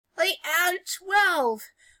12.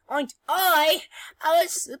 And I am a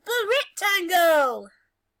super rectangle.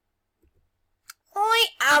 I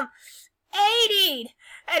am 18.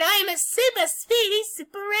 And I am a super speedy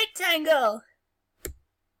super rectangle.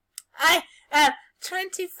 I am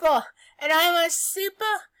 24. And I am a super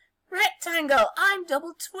rectangle. I'm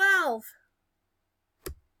double 12.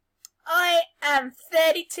 I am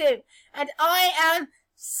 32. And I am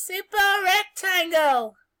super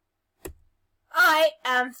rectangle. I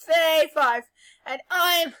am 35. And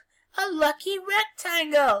I'm a lucky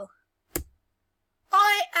rectangle.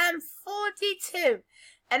 I am 42.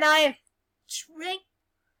 And I am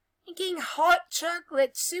drinking hot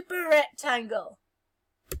chocolate super rectangle.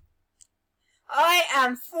 I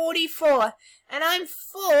am 44. And I'm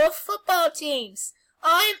 4 football teams.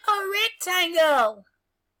 I'm a rectangle.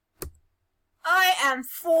 I am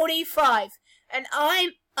 45. And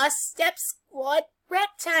I'm a step squad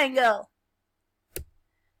rectangle.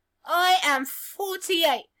 I am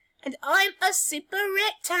 48. And I'm a super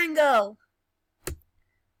rectangle.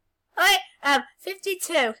 I am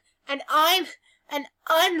 52. And I'm an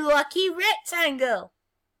unlucky rectangle.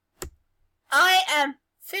 I am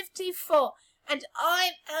 54. And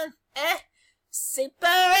I'm a super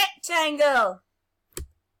rectangle.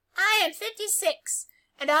 I am 56.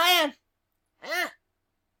 And I am a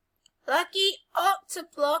lucky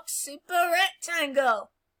octoblock super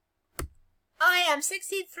rectangle. I am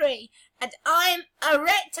 63. And I'm a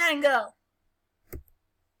rectangle.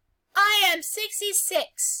 I am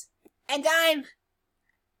 66. And I'm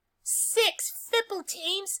 6 football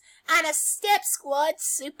teams and a step squad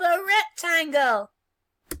super rectangle.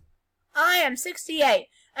 I am 68.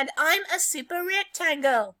 And I'm a super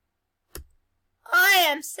rectangle. I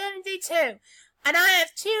am 72. And I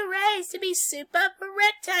have 2 ways to be super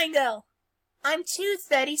rectangle. I'm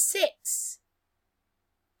 236.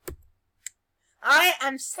 I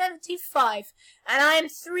am 75. And I am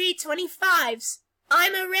 3 25s.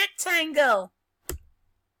 I'm a rectangle.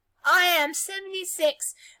 I am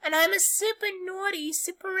 76. And I'm a super naughty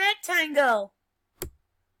super rectangle.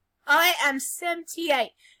 I am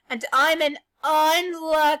 78. And I'm an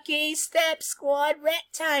unlucky step squad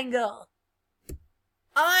rectangle.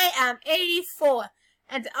 I am 84.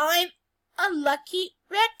 And I'm a lucky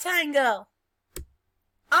rectangle.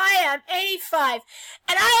 I am 85.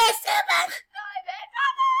 And I am super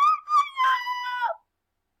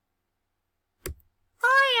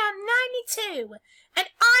I am 92. And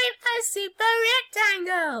I'm a super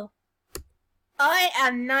rectangle. I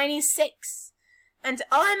am 96. And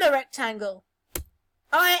I'm a rectangle.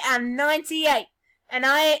 I am 98. And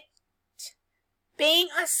I being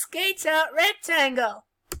a skater rectangle.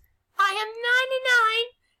 I am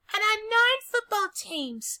 99. And I'm 9 football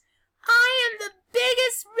teams. I am the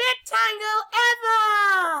biggest rectangle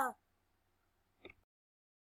ever.